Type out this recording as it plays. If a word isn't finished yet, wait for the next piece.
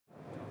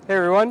Hey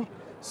everyone,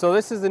 so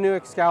this is the new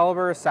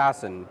Excalibur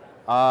Assassin.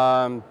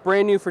 Brand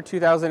new for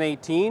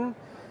 2018.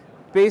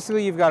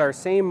 Basically you've got our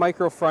same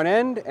micro front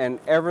end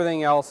and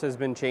everything else has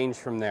been changed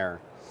from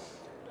there.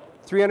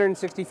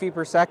 360 feet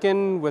per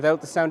second without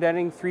the sound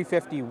ending,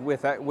 350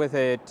 with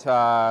it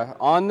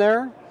on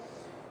there.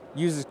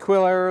 Uses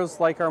quill arrows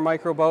like our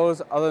micro bows.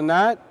 Other than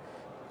that,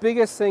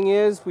 biggest thing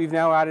is we've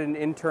now added an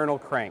internal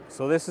crank.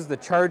 So this is the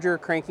Charger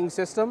cranking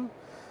system,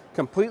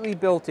 completely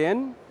built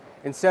in.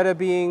 Instead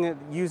of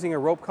using a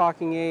rope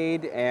cocking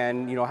aid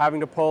and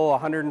having to pull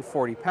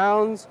 140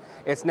 pounds,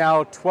 it's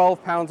now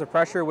 12 pounds of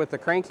pressure with the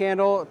crank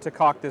handle to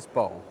cock this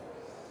bow.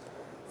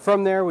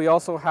 From there, we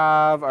also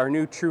have our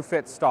new True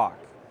Fit stock.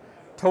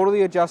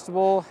 Totally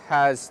adjustable,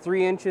 has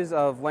 3 inches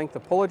of length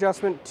of pull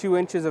adjustment, 2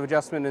 inches of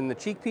adjustment in the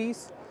cheek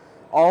piece,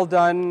 all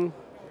done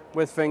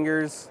with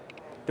fingers.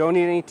 Don't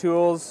need any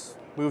tools,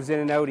 moves in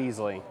and out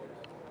easily.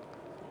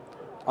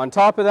 On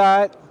top of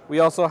that,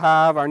 we also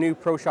have our new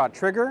Pro Shot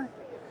trigger.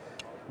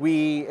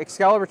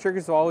 Excalibur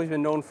triggers have always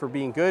been known for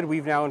being good.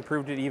 We've now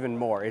improved it even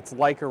more. It's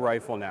like a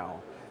rifle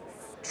now.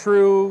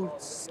 True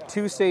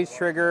 2-stage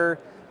trigger,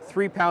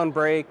 3-pound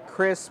break,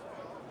 crisp,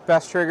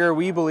 best trigger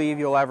we believe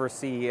you'll ever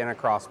see in a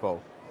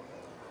crossbow.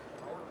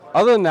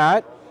 Other than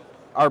that,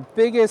 our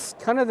biggest,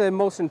 kind of the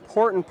most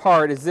important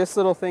part is this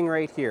little thing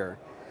right here.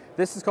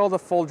 This is called a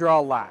full draw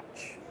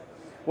latch.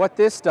 What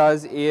this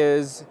does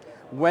is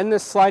when the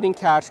sliding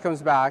catch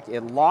comes back,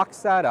 it locks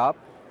that up,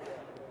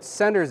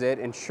 centers it,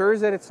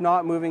 ensures that it's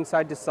not moving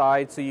side to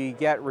side so you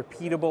get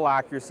repeatable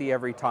accuracy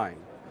every time.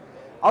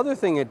 Other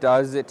thing it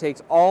does is it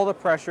takes all the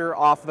pressure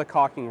off the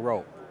cocking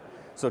rope.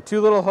 So 2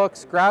 little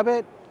hooks grab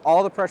it,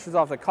 all the pressure's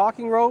off the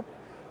cocking rope,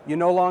 you're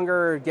no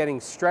longer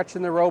getting stretch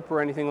in the rope or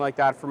anything like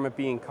that from it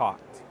being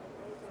cocked.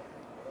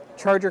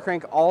 Charger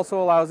crank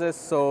also allows this,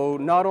 so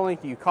not only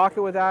can you cock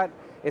it with that,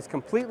 it's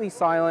completely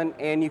silent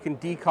and you can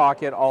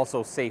decock it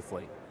also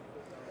safely.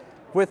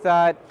 With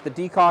that, the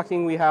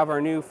decocking, we have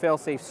our new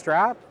fail-safe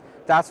strap.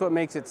 That's what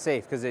makes it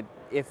safe, because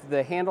if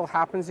the handle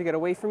happens to get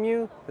away from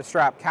you, the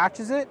strap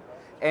catches it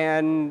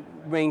and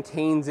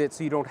maintains it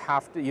so you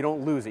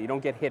don't lose it, you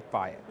don't get hit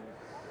by it.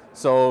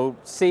 So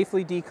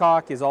safely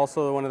decock is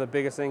also one of the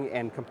biggest things,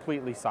 and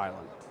completely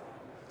silent.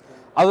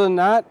 Other than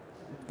that,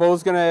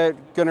 bow's gonna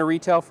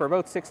retail for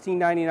about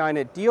 $16.99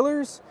 at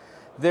dealers.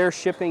 They're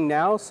shipping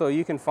now, so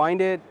you can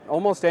find it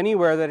almost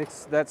anywhere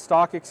that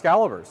stock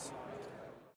Excaliburs.